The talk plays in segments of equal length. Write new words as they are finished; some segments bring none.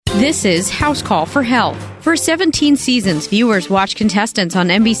This is House Call for Health. For 17 seasons, viewers watched contestants on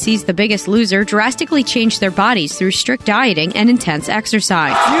NBC's The Biggest Loser drastically change their bodies through strict dieting and intense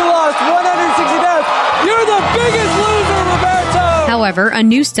exercise. You lost 160 pounds. You're the biggest loser, Roberto! However, a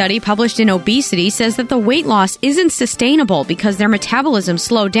new study published in Obesity says that the weight loss isn't sustainable because their metabolism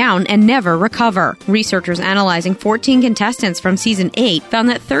slowed down and never recover. Researchers analyzing 14 contestants from season 8 found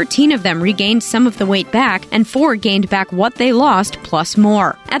that 13 of them regained some of the weight back and 4 gained back what they lost plus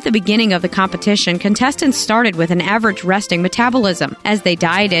more. At the beginning of the competition, contestants started with an average resting metabolism. As they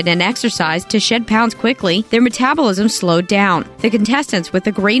dieted and exercised to shed pounds quickly, their metabolism slowed down. The contestants with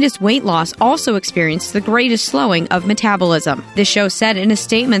the greatest weight loss also experienced the greatest slowing of metabolism. The show said in a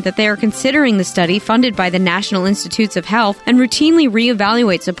statement that they are considering the study funded by the National Institutes of Health and routinely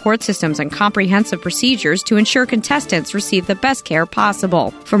reevaluate support systems and comprehensive procedures to ensure contestants receive the best care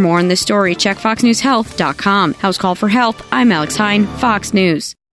possible. For more on this story, check foxnewshealth.com. House Call for Health, I'm Alex Hine, Fox News.